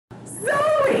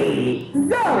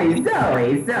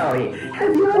Zoe,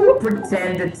 have you ever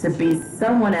pretended to be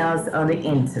someone else on the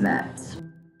internet?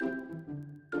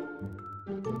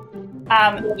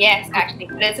 Yes, actually,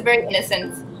 but it's a very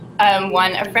innocent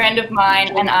one. A friend of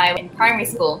mine and I in primary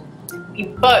school, we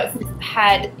both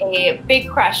had a big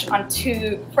crush on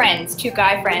two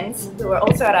guy friends who were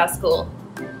also at our school.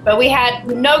 But we had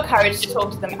no courage to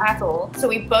talk to them at all. So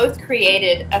we both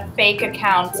created a fake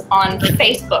account on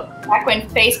Facebook, back when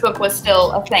Facebook was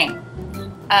still a thing.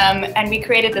 And we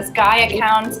created this guy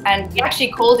account, and we actually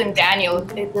called him Daniel.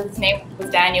 His name was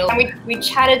Daniel. And we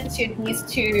chatted to these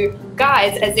two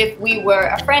guys as if we were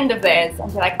a friend of theirs.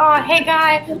 And be like, oh, hey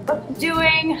guy, what you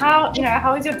doing? How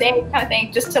was your day? Kind of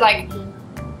thing, just to like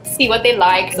see what they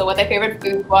liked or what their favorite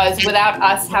food was without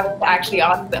us having to actually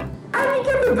ask them. I think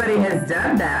everybody has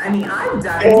done that. I mean, I've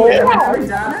done it. Have you ever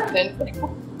done it?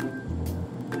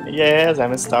 Yes,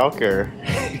 I'm a stalker.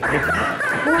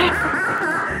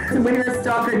 When you're a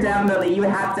stalker, definitely, you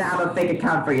have to have a fake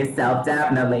account for yourself,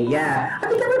 definitely, yeah. I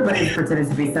think everybody's pretending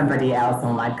to be somebody else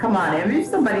online. Come on, if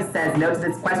somebody says no to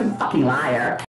this question, fucking liar.